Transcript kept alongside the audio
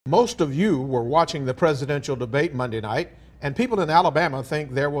Most of you were watching the presidential debate Monday night, and people in Alabama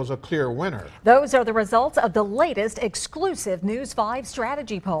think there was a clear winner. Those are the results of the latest exclusive News 5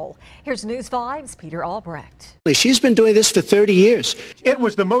 strategy poll. Here's News 5's Peter Albrecht. She's been doing this for 30 years. It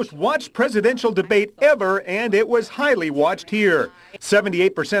was the most watched presidential debate ever, and it was highly watched here.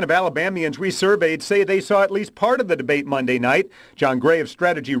 78% of Alabamians we surveyed say they saw at least part of the debate Monday night. John Gray of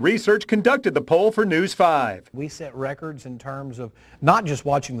Strategy Research conducted the poll for News 5. We set records in terms of not just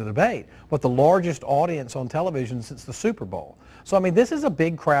watching the debate, but the largest audience on television since the Super Bowl. So, I mean, this is a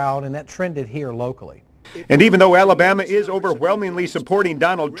big crowd, and that trended here locally. And even though Alabama is overwhelmingly supporting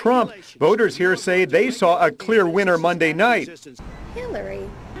Donald Trump, voters here say they saw a clear winner Monday night. Hillary.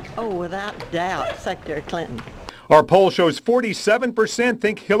 Oh, without doubt, Secretary Clinton. Our poll shows 47%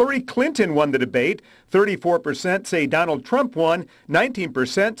 think Hillary Clinton won the debate, 34% say Donald Trump won,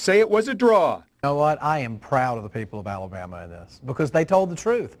 19% say it was a draw. You know what? I am proud of the people of Alabama in this because they told the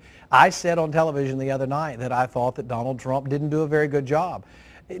truth. I said on television the other night that I thought that Donald Trump didn't do a very good job.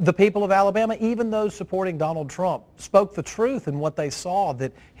 The people of Alabama, even those supporting Donald Trump, spoke the truth in what they saw,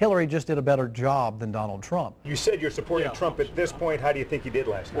 that Hillary just did a better job than Donald Trump. You said you're supporting Trump at this point. How do you think he did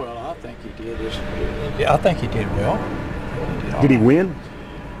last night? Well, I think he did. I think he did well. Did he win?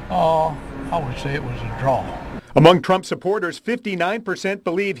 I would say it was a draw. Among Trump supporters, 59%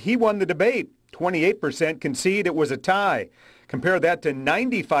 believe he won the debate. 28% concede it was a tie. Compare that to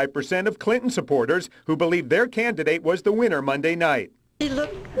 95% of Clinton supporters who believe their candidate was the winner Monday night. She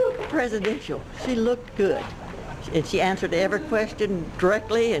looked presidential. She looked good. And she answered every question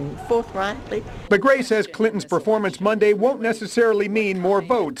directly and forthrightly. But Gray says Clinton's performance Monday won't necessarily mean more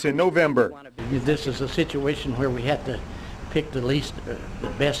votes in November. This is a situation where we had to pick the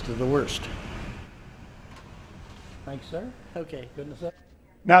best of the worst. Thanks, sir. Okay. Goodness up.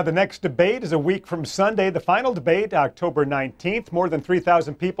 Now, the next debate is a week from Sunday. The final debate, October 19th. More than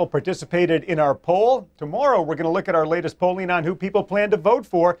 3,000 people participated in our poll. Tomorrow, we're going to look at our latest polling on who people plan to vote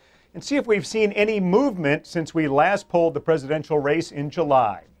for and see if we've seen any movement since we last polled the presidential race in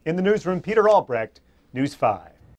July. In the newsroom, Peter Albrecht, News 5.